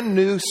brand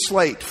new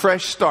slate,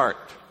 fresh start.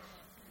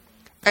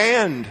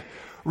 And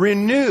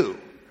renew,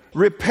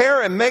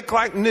 repair and make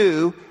like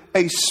new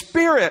a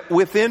spirit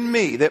within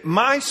me, that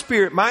my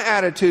spirit, my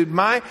attitude,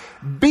 my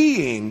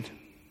being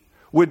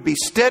would be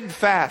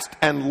steadfast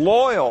and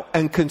loyal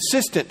and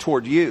consistent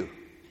toward you.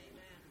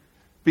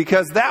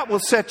 Because that will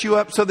set you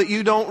up so that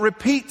you don't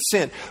repeat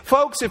sin.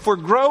 Folks, if we're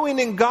growing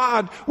in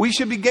God, we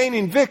should be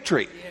gaining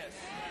victory.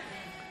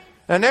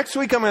 Now next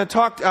week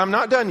I'm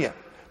not done yet,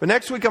 but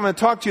next week I'm going to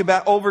talk to you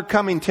about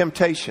overcoming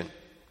temptation.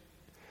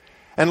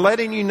 And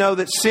letting you know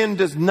that sin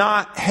does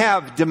not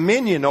have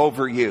dominion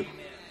over you.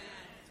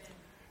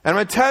 And I'm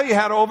going to tell you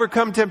how to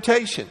overcome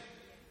temptation.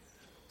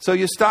 So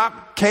you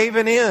stop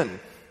caving in.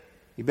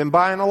 You've been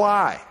buying a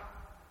lie.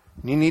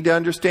 You need to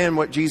understand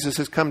what Jesus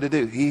has come to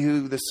do. He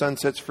who the Son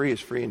sets free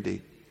is free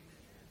indeed.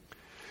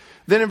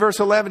 Then in verse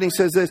 11 he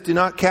says this, do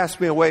not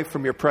cast me away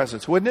from your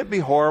presence. Wouldn't it be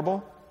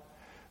horrible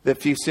that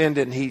if you sinned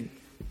and he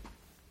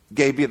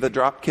gave you the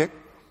drop kick?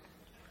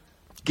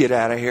 Get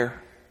out of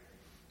here.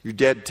 You're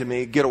dead to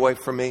me. Get away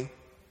from me.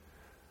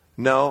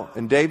 No.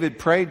 And David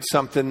prayed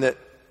something that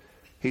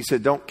he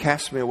said, don't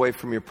cast me away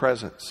from your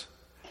presence.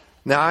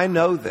 Now I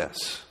know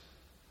this.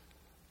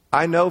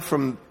 I know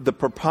from the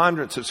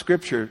preponderance of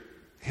Scripture,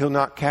 he'll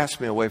not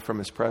cast me away from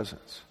his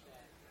presence.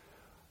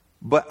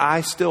 But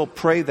I still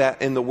pray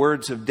that in the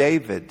words of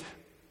David,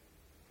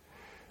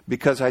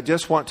 because I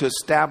just want to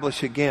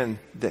establish again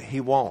that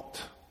he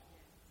won't.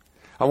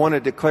 I want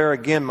to declare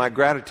again my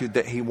gratitude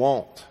that he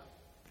won't,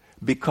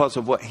 because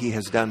of what he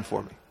has done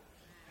for me.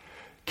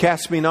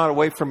 Cast me not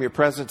away from your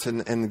presence,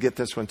 and get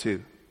this one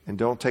too. And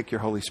don't take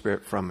your Holy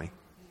Spirit from me.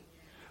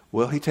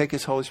 Will he take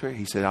his Holy Spirit?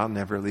 He said, I'll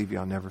never leave you.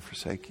 I'll never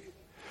forsake you.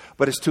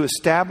 But it's to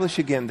establish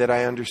again that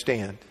I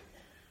understand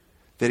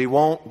that he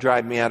won't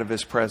drive me out of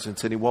his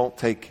presence and he won't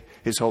take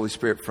his Holy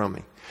Spirit from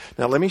me.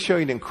 Now let me show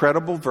you an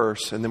incredible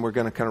verse, and then we're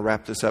going to kind of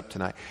wrap this up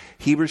tonight.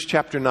 Hebrews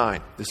chapter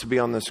 9. This will be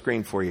on the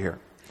screen for you here.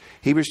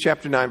 Hebrews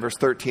chapter 9, verse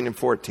 13 and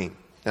 14.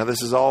 Now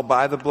this is all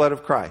by the blood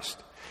of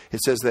Christ.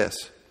 It says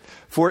this,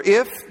 for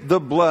if the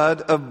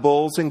blood of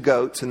bulls and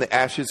goats and the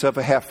ashes of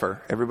a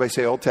heifer, everybody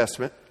say Old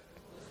Testament.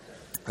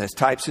 There's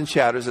types and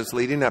shadows that's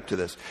leading up to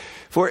this.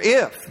 For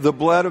if the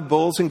blood of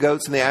bulls and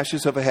goats and the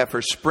ashes of a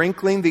heifer,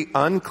 sprinkling the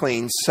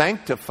unclean,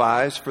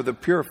 sanctifies for the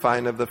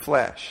purifying of the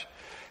flesh,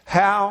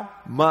 how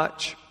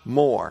much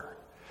more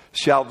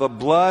shall the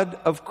blood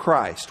of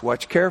Christ,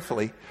 watch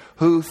carefully,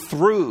 who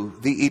through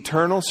the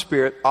eternal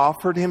Spirit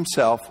offered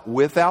himself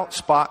without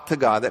spot to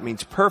God, that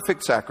means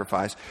perfect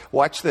sacrifice.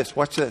 Watch this,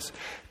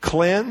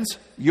 cleanse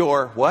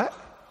your what?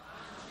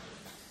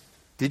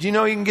 Did you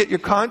know you can get your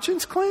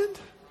conscience cleansed?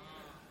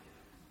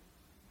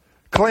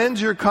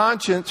 Cleanse your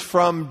conscience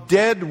from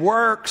dead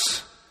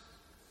works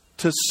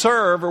to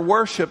serve or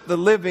worship the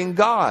living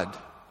God.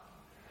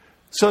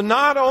 So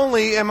not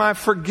only am I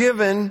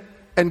forgiven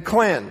and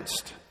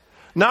cleansed,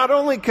 not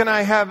only can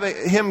I have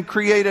him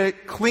create a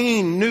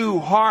clean new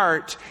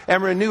heart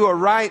and renew a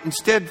right and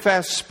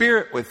steadfast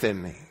spirit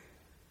within me,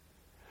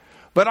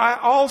 but I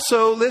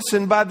also,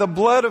 listen, by the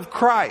blood of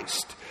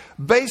Christ,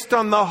 based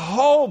on the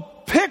whole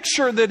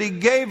picture that he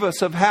gave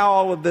us of how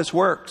all of this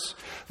works,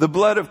 the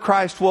blood of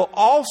Christ will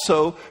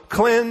also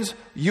cleanse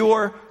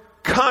your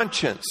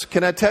conscience.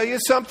 Can I tell you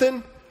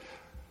something?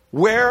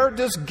 Where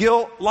does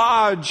guilt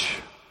lodge?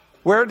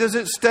 Where does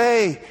it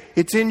stay?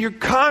 It's in your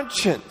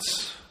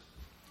conscience.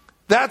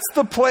 That's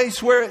the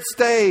place where it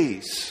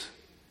stays.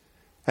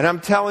 And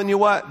I'm telling you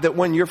what, that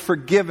when you're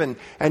forgiven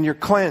and you're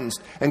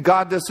cleansed, and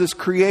God does this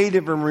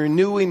creative and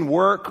renewing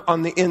work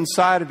on the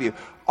inside of you,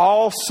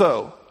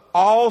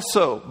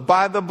 also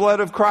by the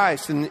blood of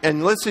Christ,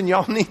 and listen,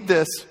 y'all need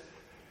this,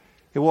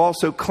 it will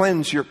also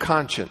cleanse your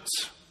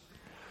conscience.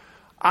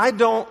 I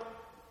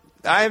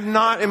have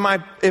not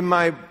in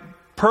my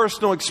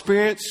personal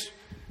experience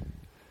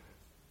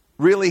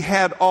really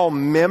had all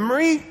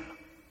memory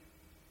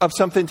of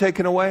something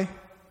taken away,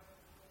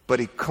 but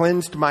he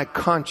cleansed my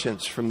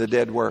conscience from the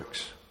dead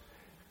works.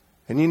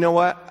 And you know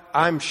what?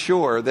 I'm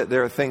sure that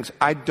there are things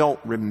I don't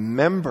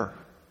remember.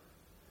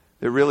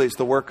 That really is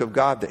the work of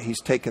God that he's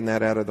taken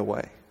that out of the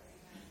way.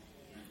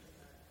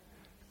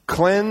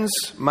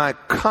 Cleanse my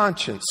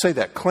conscience. Say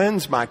that.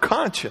 Cleanse my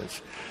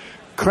conscience.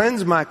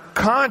 Cleanse my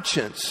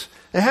conscience.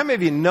 Now, how many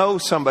of you know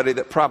somebody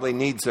that probably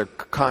needs their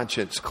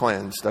conscience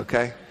cleansed?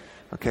 Okay.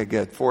 Okay,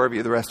 good. 4 of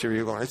you, the rest of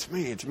you are going, it's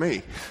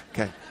me.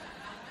 Okay.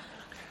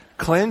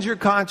 Cleanse your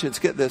conscience,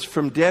 get this,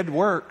 from dead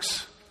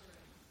works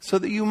so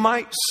that you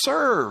might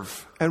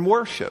serve and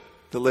worship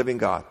the living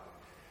God.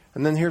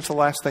 And then here's the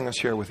last thing I'll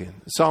share with you.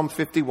 Psalm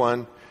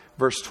 51,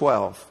 verse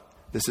 12.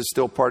 This is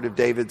still part of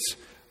David's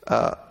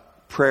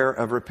prayer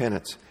of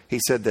repentance. He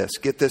said this.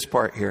 Get this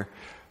part here.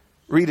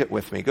 Read it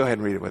with me. Go ahead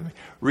and read it with me.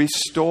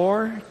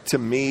 Restore to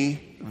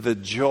me the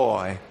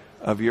joy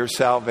of your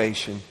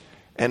salvation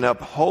and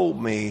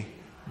uphold me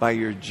by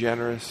your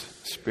generous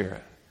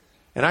spirit.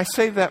 And I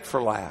save that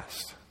for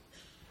last.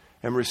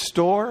 And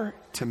restore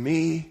to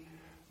me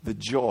the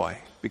joy.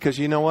 Because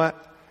you know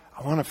what?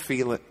 I want to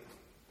feel it.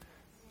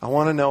 I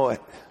want to know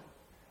it.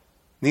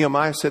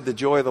 Nehemiah said the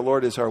joy of the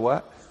Lord is our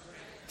what?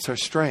 It's our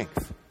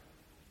strength.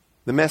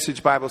 The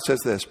Message Bible says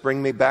this.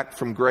 Bring me back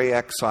from gray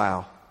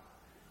exile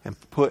and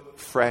put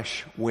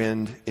fresh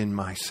wind in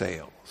my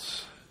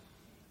sails.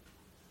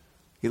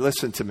 You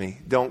listen to me.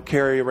 Don't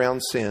carry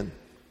around sin.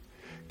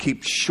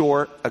 Keep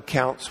short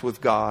accounts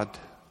with God.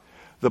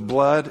 The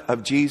blood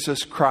of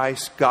Jesus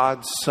Christ,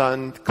 God's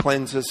Son,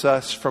 cleanses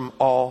us from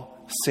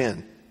all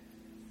sin.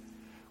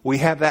 We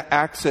have that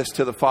access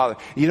to the Father.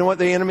 You know what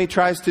the enemy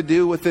tries to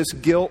do with this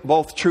guilt,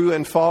 both true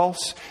and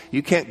false?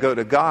 You can't go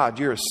to God.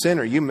 You're a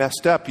sinner. You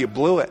messed up. You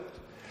blew it.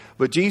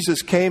 But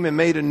Jesus came and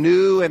made a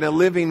new and a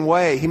living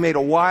way. He made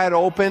a wide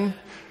open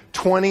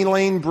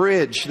 20-lane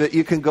bridge that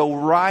you can go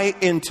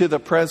right into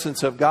the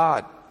presence of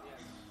God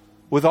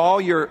with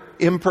all your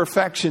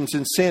imperfections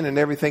and sin and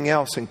everything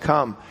else, and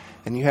come.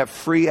 And you have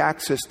free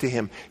access to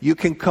Him. You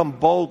can come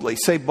boldly.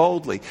 Say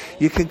boldly.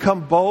 You can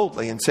come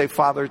boldly and say,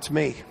 Father, it's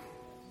me.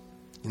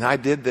 And I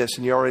did this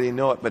and you already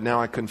know it, but now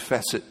I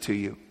confess it to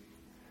you.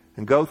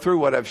 And go through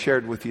what I've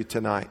shared with you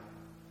tonight.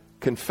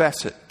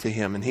 Confess it to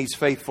Him, and He's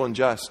faithful and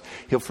just.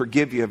 He'll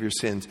forgive you of your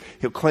sins.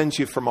 He'll cleanse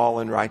you from all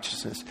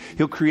unrighteousness.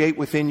 He'll create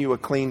within you a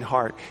clean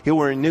heart. He'll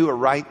renew a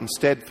right and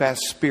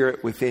steadfast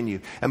spirit within you.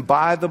 And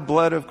by the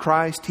blood of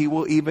Christ, He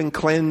will even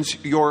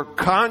cleanse your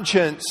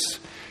conscience.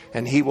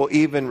 And He will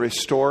even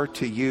restore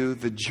to you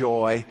the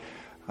joy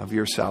of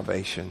your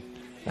salvation.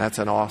 That's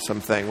an awesome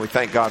thing. We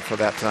thank God for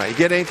that tonight. You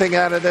get anything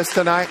out of this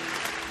tonight?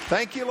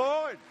 Thank you,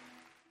 Lord.